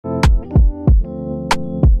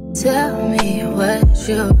Tell me what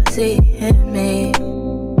you see in me.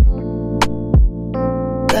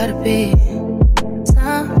 Gotta be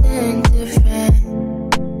something different.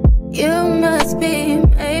 You must be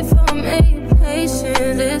made for me.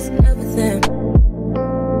 Patience is never thin.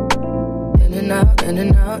 In and out, in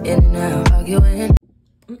and out, in and out, arguing.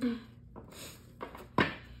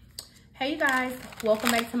 Hey you guys,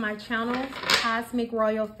 welcome back to my channel, Cosmic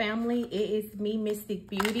Royal Family. It is me, Mystic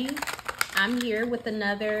Beauty. I'm here with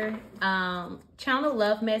another channel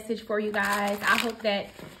love message for you guys. I hope that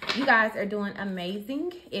you guys are doing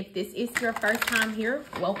amazing. If this is your first time here,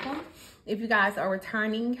 welcome. If you guys are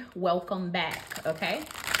returning, welcome back, okay?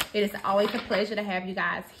 It is always a pleasure to have you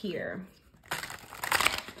guys here.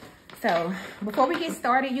 So before we get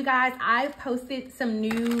started, you guys, I posted some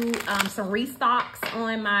new, some restocks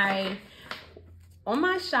on my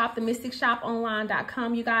shop, the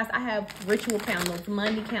mysticshoponline.com. You guys, I have ritual candles,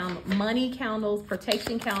 money candles,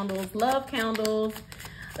 protection candles, love candles.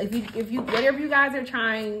 If you whatever you guys are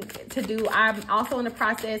trying to do, I'm also in the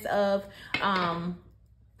process of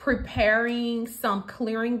preparing some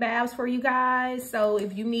clearing baths for you guys. So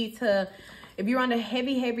if you're under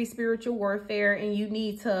heavy spiritual warfare and you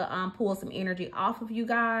need to pull some energy off of you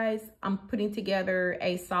guys, I'm putting together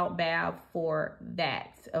a salt bath for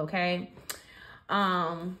that, okay?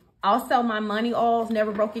 Also, my money oils,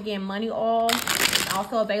 Never Broke Again money oil, is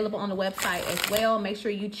also available on the website as well. Make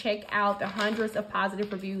sure you check out the hundreds of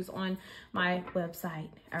positive reviews on my website.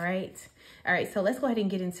 All right, so let's go ahead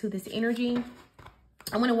and get into this energy.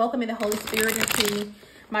 I want to welcome in the Holy Spirit into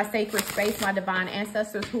my sacred space, my divine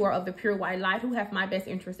ancestors who are of the pure white light, who have my best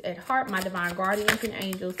interest at heart, my divine guardians and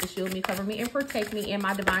angels to shield me, cover me, and protect me in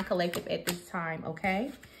my divine collective at this time,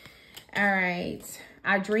 okay? All right.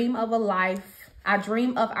 I dream of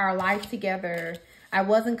our life together. I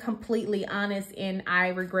wasn't completely honest and I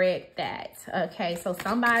regret that. Okay, so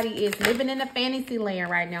somebody is living in a fantasy land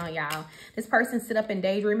right now, y'all. This person sit up and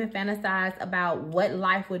daydream and fantasize about what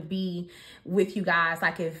life would be with you guys.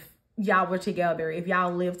 Like if y'all were together, if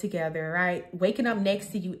y'all lived together, right? Waking up next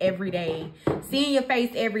to you every day, seeing your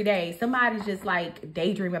face every day. Somebody's just like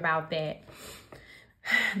daydream about that.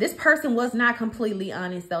 This person was not completely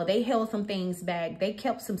honest though. They held some things back. They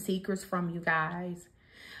kept some secrets from you guys.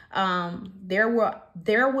 There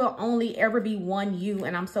will only ever be one you,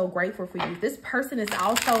 and I'm so grateful for you. This person is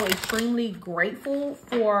also extremely grateful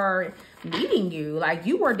for meeting you. Like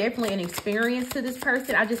you were definitely an experience to this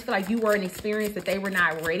person. I just feel like you were an experience that they were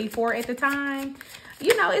not ready for at the time.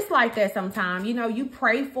 You know, it's like that sometimes. You know, you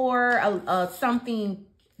pray for something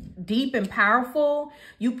deep and powerful.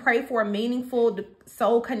 You pray for a meaningful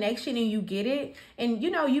soul connection and you get it. And, you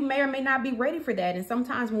know, you may or may not be ready for that. And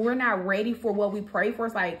sometimes when we're not ready for what we pray for,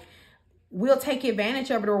 it's like we'll take advantage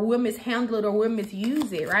of it or we'll mishandle it or we'll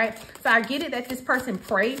misuse it, right? So I get it that this person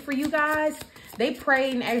prayed for you guys. They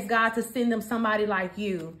prayed and asked God to send them somebody like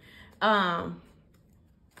you.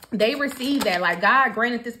 They received that. Like God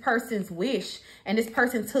granted this person's wish and this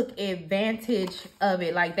person took advantage of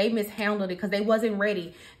it. Like they mishandled it because they wasn't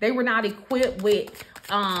ready. They were not equipped with,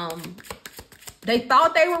 they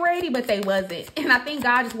thought they were ready, but they wasn't. And I think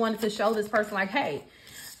God just wanted to show this person like, hey,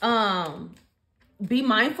 be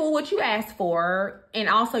mindful what you ask for. And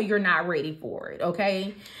also you're not ready for it.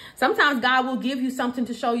 Okay. Sometimes God will give you something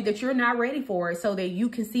to show you that you're not ready for it so that you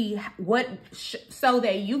can see so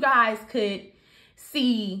that you guys could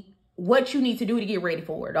see what you need to do to get ready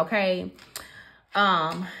for it, okay?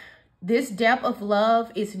 This depth of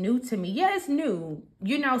love is new to me. Yeah, it's new.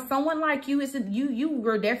 You know, someone like you, you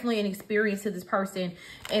were definitely an experience to this person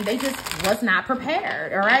and they just was not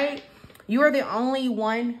prepared, all right? You are the only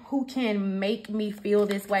one who can make me feel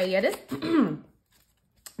this way. Yeah,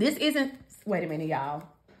 this isn't, wait a minute, y'all.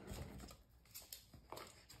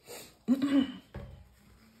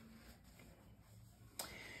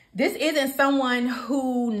 This isn't someone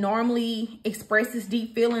who normally expresses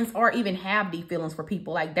deep feelings or even have deep feelings for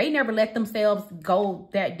people. Like they never let themselves go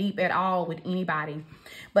that deep at all with anybody.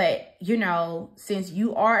 But, you know, since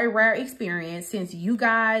you are a rare experience, since you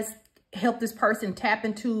guys help this person tap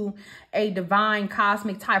into a divine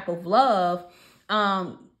cosmic type of love,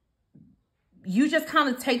 you just kind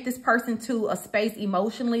of take this person to a space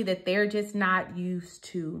emotionally that they're just not used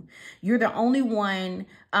to. You're the only one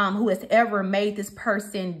who has ever made this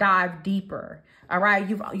person dive deeper. All right.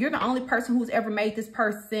 You're the only person who's ever made this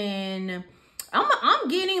person. I'm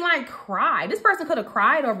getting like cry. This person could have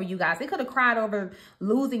cried over you guys. They could have cried over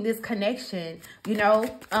losing this connection. You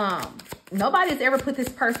know, nobody's ever put this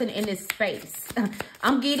person in this space.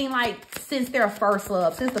 I'm getting like since their first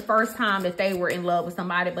love, since the first time that they were in love with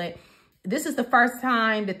somebody, but this is the first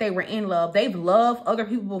time that they were in love. They've loved other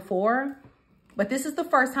people before, But this is the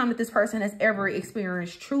first time that this person has ever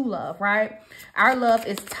experienced true love, right? Our love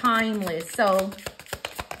is timeless. So,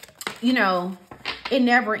 you know, it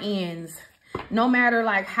never ends. No matter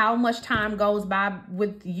like how much time goes by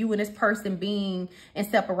with you and this person being in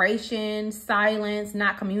separation, silence,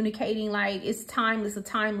 not communicating, like it's timeless, a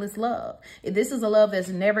timeless love. This is a love that's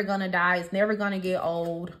never gonna die. It's never gonna get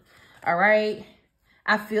old. All right.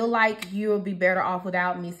 I feel like you'll be better off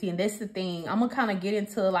without me. See, and that's the thing. I'm gonna kind of get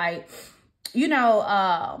into like, you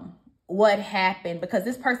know, what happened, because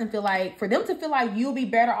this person feel like, for them to feel like you'll be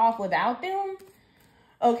better off without them.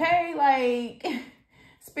 Okay, like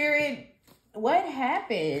Spirit, what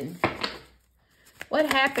happened?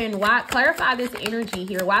 What happened? Why? Clarify this energy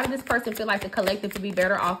here. Why did this person feel like the collective would be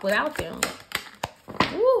better off without them?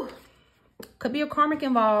 Ooh, could be a karmic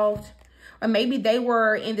involved. Or maybe they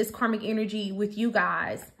were in this karmic energy with you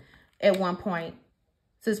guys at one point.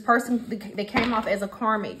 So this person, they came off as a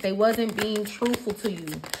karmic. They wasn't being truthful to you.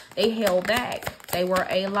 They held back. They were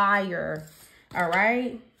a liar. All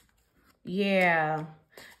right? Yeah.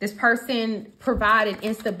 This person provided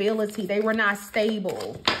instability. They were not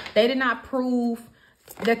stable. They did not prove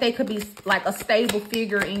that they could be like a stable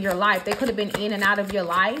figure in your life. They could have been in and out of your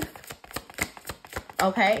life.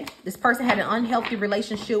 Okay. This person had an unhealthy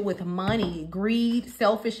relationship with money, greed,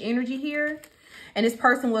 selfish energy here. And this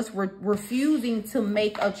person was refusing to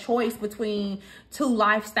make a choice between two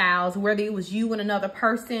lifestyles, whether it was you and another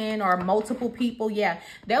person or multiple people. Yeah,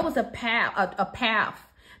 there was a path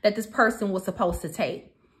that this person was supposed to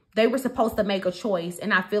take. They were supposed to make a choice.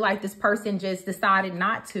 And I feel like this person just decided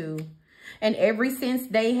not to. And ever since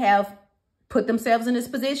they have put themselves in this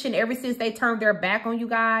position, ever since they turned their back on you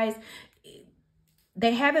guys,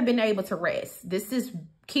 they haven't been able to rest. This is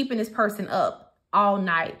keeping this person up all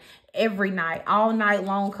night, every night, all night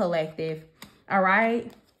long, collective. All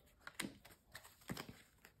right.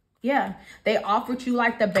 Yeah. They offered you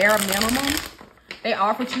like the bare minimum. They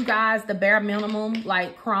offered you guys the bare minimum,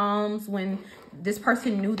 like crumbs, when this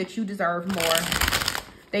person knew that you deserved more.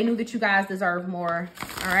 They knew that you guys deserved more.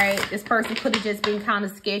 All right. This person could have just been kind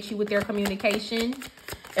of sketchy with their communication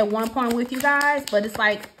at one point with you guys, but it's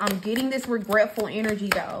like I'm getting this regretful energy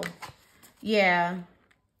though. Yeah.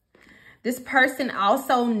 This person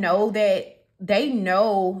also know that they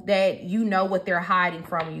know that you know what they're hiding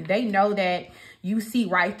from you. They know that you see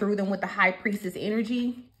right through them with the high priestess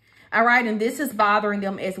energy. All right. And this is bothering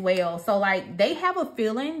them as well. So like they have a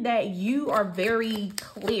feeling that you are very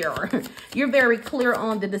clear. You're very clear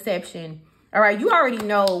on the deception. All right. You already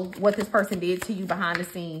know what this person did to you behind the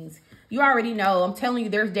scenes. You already know. I'm telling you,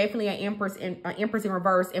 there's definitely an empress in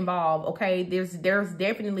reverse involved. Okay, there's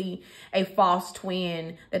definitely a false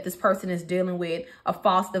twin that this person is dealing with, a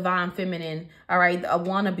false divine feminine. All right, a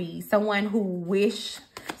wannabe, someone who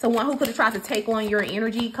could have tried to take on your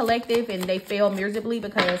energy, collective, and they failed miserably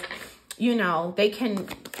because, you know, they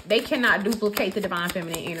cannot duplicate the divine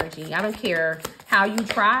feminine energy. I don't care how you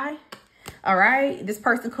try. All right, this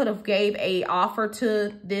person could have gave a offer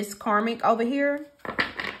to this karmic over here.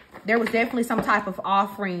 There was definitely some type of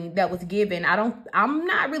offering that was given. I'm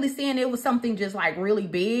not really saying it was something just like really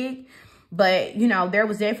big, but you know, there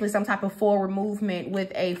was definitely some type of forward movement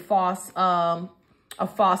with a false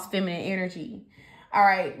feminine energy. All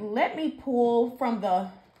right, let me pull from the,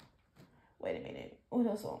 wait a minute. What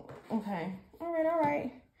else? Okay. All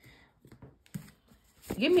right.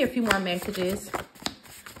 Give me a few more messages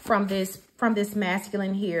from this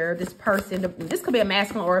masculine here. This person, this could be a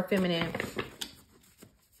masculine or a feminine.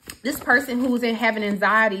 This person who's having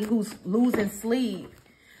anxiety, who's losing sleep,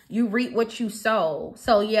 you reap what you sow.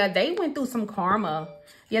 So yeah, they went through some karma.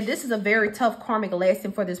 Yeah, this is a very tough karmic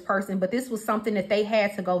lesson for this person, but this was something that they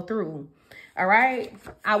had to go through. All right.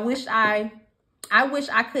 I wish I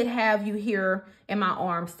could have you here in my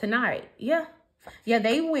arms tonight. Yeah. Yeah,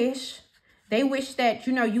 they wish that,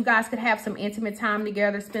 you know, you guys could have some intimate time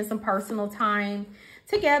together, spend some personal time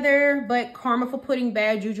together, but karma for putting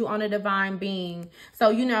bad juju on a divine being. So,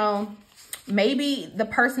 you know, maybe the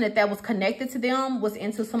person that was connected to them was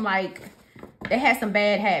into some, like, they had some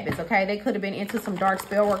bad habits, okay? They could have been into some dark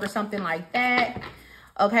spell work or something like that,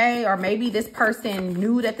 okay? Or maybe this person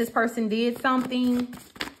knew that this person did something.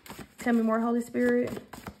 Tell me more, Holy Spirit.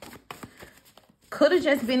 Could have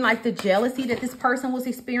just been like the jealousy that this person was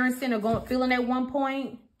experiencing or feeling at one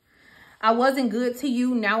point. I wasn't good to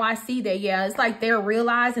you. Now I see that. Yeah, it's like they're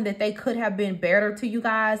realizing that they could have been better to you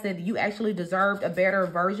guys, that you actually deserved a better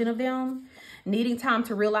version of them. Needing time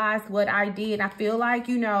to realize what I did. I feel like,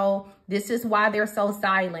 you know, this is why they're so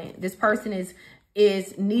silent. This person is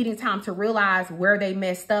is needing time to realize where they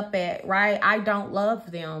messed up at, right? I don't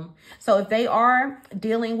love them. So if they are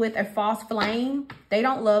dealing with a false flame, they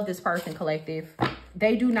don't love this person, collective.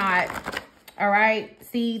 They do not, all right?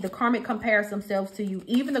 See, the karmic compares themselves to you.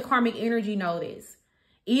 Even the karmic energy know this.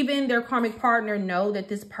 Even their karmic partner know that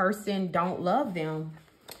this person don't love them.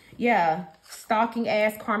 Yeah, stalking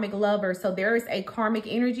ass karmic lover. So there is a karmic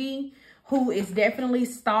energy who is definitely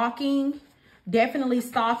stalking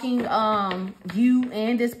you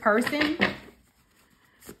and this person.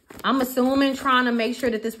 I'm assuming trying to make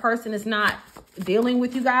sure that this person is not dealing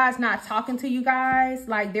with you guys, not talking to you guys.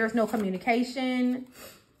 Like there's no communication.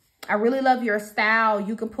 I really love your style.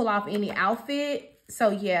 You can pull off any outfit.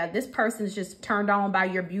 So yeah, this person is just turned on by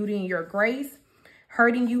your beauty and your grace.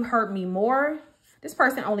 Hurting you hurt me more. This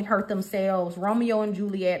person only hurt themselves. Romeo and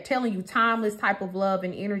Juliet, telling you timeless type of love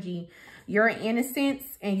and energy. Your innocence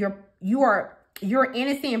and you're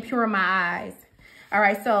innocent and pure in my eyes. All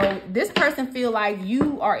right, so this person feel like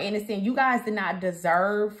you are innocent. You guys did not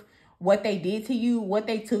deserve what they did to you, what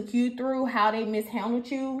they took you through, how they mishandled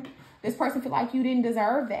you. This person feel like you didn't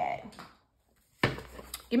deserve that.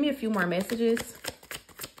 Give me a few more messages.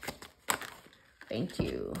 Thank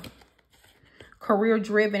you. Career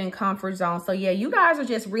driven and comfort zone. So yeah, you guys are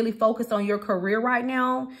just really focused on your career right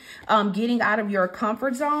now. Getting out of your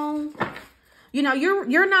comfort zone. You know,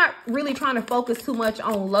 you're not really trying to focus too much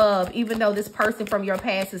on love, even though this person from your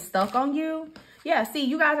past is stuck on you. Yeah, see,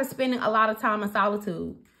 you guys are spending a lot of time in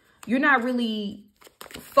solitude. You're not really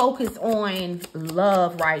focused on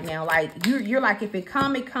love right now. Like you're like, if it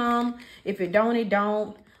come, it come. If it don't, it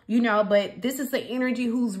don't. You know, but this is the energy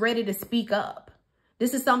who's ready to speak up.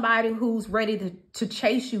 This is somebody who's ready to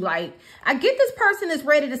chase you. Like, I get this person is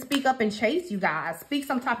ready to speak up and chase you guys. Speak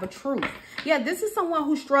some type of truth. Yeah, this is someone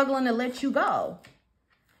who's struggling to let you go.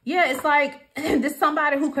 Yeah, it's like this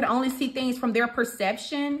somebody who could only see things from their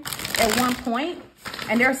perception at one point.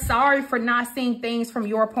 And they're sorry for not seeing things from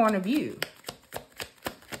your point of view.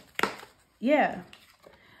 Yeah.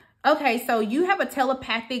 Okay, so you have a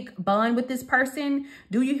telepathic bond with this person.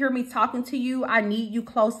 Do you hear me talking to you? I need you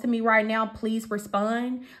close to me right now. Please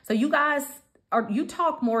respond. So you guys, you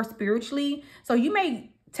talk more spiritually. So you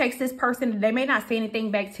may text this person. They may not say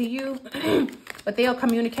anything back to you, but they'll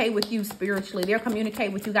communicate with you spiritually. They'll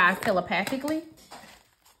communicate with you guys telepathically.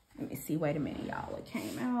 Let me see. Wait a minute, y'all. It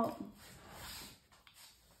came out.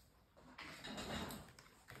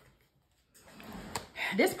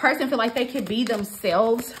 This person feel like they could be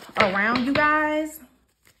themselves around you guys.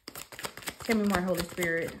 Tell me more, Holy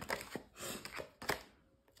Spirit.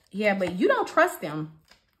 Yeah, but you don't trust them.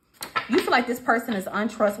 You feel like this person is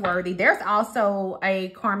untrustworthy. There's also a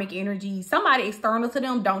karmic energy. Somebody external to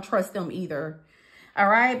them, don't trust them either. All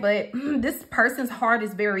right, but this person's heart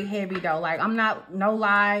is very heavy though. Like, I'm not, no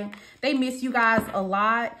lie. They miss you guys a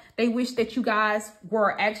lot. They wish that you guys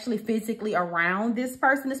were actually physically around this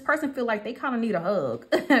person. This person feel like they kind of need a hug.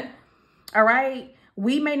 All right.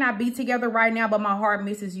 We may not be together right now, but my heart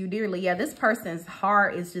misses you dearly. Yeah, this person's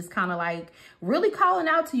heart is just kind of like really calling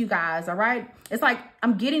out to you guys. All right. It's like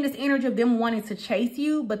I'm getting this energy of them wanting to chase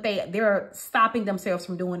you, but they're stopping themselves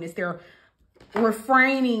from doing this. They're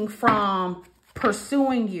refraining from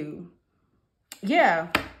pursuing you. Yeah,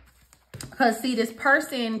 because see, this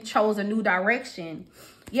person chose a new direction.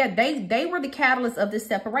 Yeah, they were the catalyst of this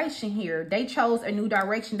separation here. They chose a new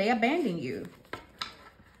direction. They abandoned you.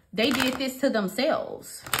 They did this to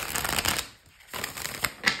themselves.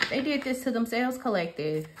 They did this to themselves,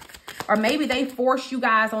 collective. Or maybe they forced you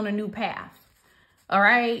guys on a new path. All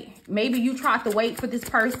right, maybe you tried to wait for this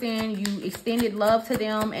person, you extended love to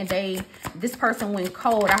them, and this person went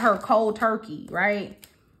cold. I heard cold turkey, right?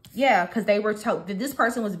 Yeah, because they were told that this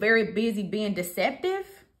person was very busy being deceptive.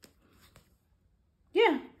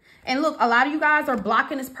 Yeah, and look, a lot of you guys are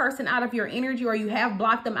blocking this person out of your energy, or you have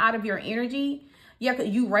blocked them out of your energy. Yeah,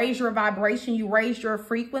 you raised your vibration, you raised your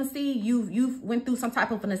frequency, you've went through some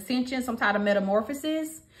type of an ascension, some type of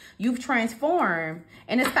metamorphosis. You've transformed,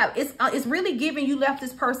 and it's really giving you left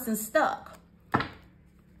this person stuck.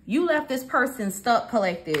 You left this person stuck,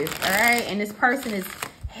 collective, all right? And this person is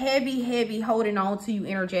heavy holding on to you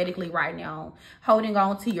energetically right now, holding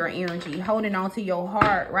on to your energy, holding on to your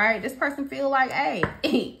heart, right? This person feel like,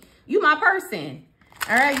 hey, you my person,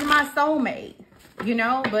 all right? You my soulmate, you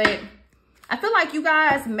know? But I feel like you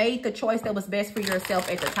guys made the choice that was best for yourself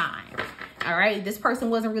at the time. All right, this person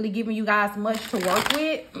wasn't really giving you guys much to work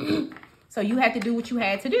with, so you had to do what you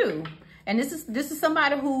had to do. And this is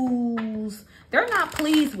somebody they're not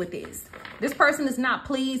pleased with this. This person is not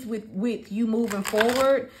pleased with you moving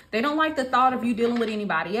forward. They don't like the thought of you dealing with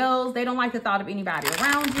anybody else. They don't like the thought of anybody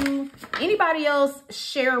around you. Anybody else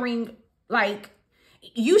sharing like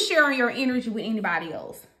you sharing your energy with anybody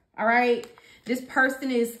else. All right. This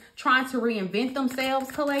person is trying to reinvent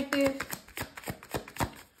themselves, collective.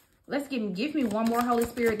 Let's give me one more, Holy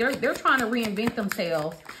Spirit. They're trying to reinvent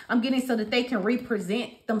themselves. I'm getting so that they can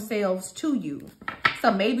represent themselves to you.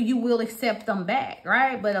 So maybe you will accept them back,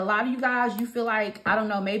 right? But a lot of you guys, you feel like, I don't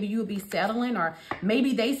know, maybe you'll be settling, or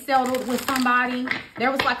maybe they settled with somebody. There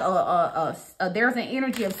was like there's an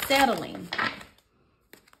energy of settling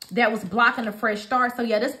that was blocking a fresh start. So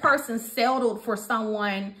yeah, this person settled for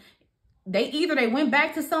someone. Either they went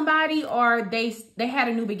back to somebody, or they had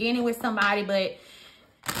a new beginning with somebody, but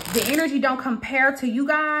the energy don't compare to you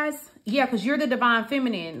guys. Yeah, because you're the divine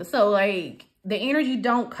feminine. So like the energy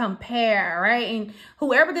don't compare, right? And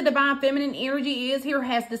whoever the divine feminine energy is here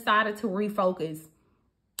has decided to refocus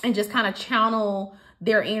and just kind of channel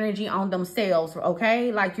their energy on themselves,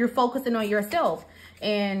 okay? Like you're focusing on yourself.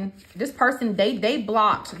 And this person, they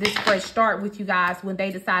blocked this fresh start with you guys when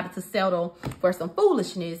they decided to settle for some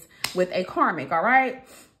foolishness with a karmic, all right?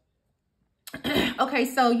 Okay,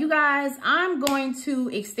 so you guys, I'm going to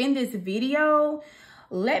extend this video.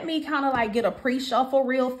 Let me kind of like get a pre-shuffle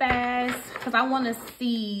real fast, because I want to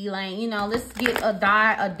see, like, you know, let's get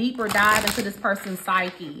a deeper dive into this person's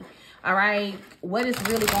psyche. All right, what is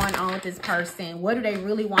really going on with this person? What do they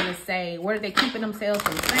really want to say? What are they keeping themselves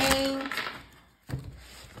from saying?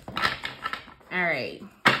 All right.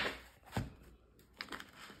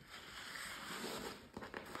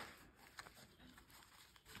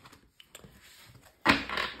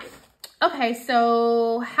 Okay,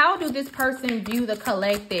 so how do this person view the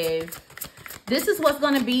collective? This is what's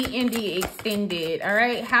going to be in the extended, all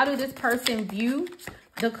right? How do this person view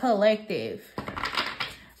the collective?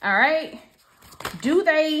 All right? Do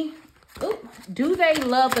they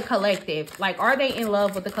love the collective? Like, are they in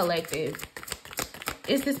love with the collective?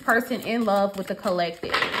 Is this person in love with the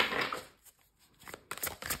collective?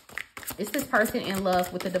 Is this person in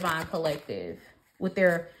love with the divine collective? With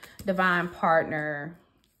their divine partner?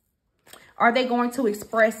 Are they going to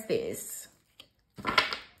express this? All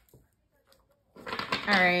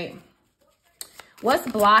right.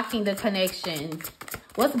 What's blocking the connection?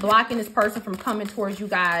 What's blocking this person from coming towards you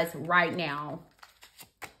guys right now?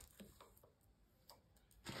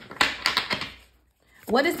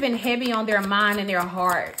 What has been heavy on their mind and their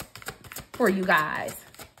heart for you guys?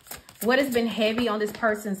 What has been heavy on this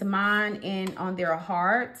person's mind and on their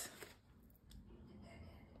heart?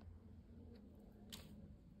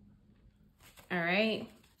 All right.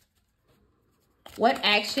 What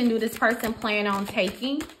action do this person plan on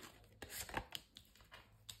taking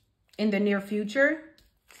in the near future?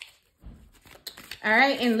 All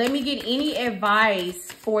right. And let me get any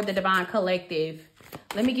advice for the divine collective.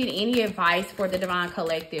 Let me get any advice for the divine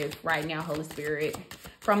collective right now, Holy Spirit,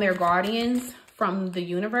 from their guardians, from the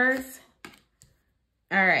universe.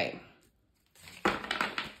 All right.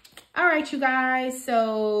 All right, you guys.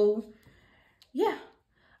 So, yeah.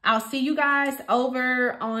 I'll see you guys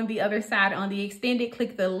over on the other side on the extended.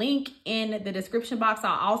 Click the link in the description box.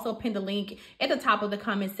 I'll also pin the link at the top of the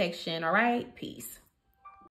comment section. All right. Peace.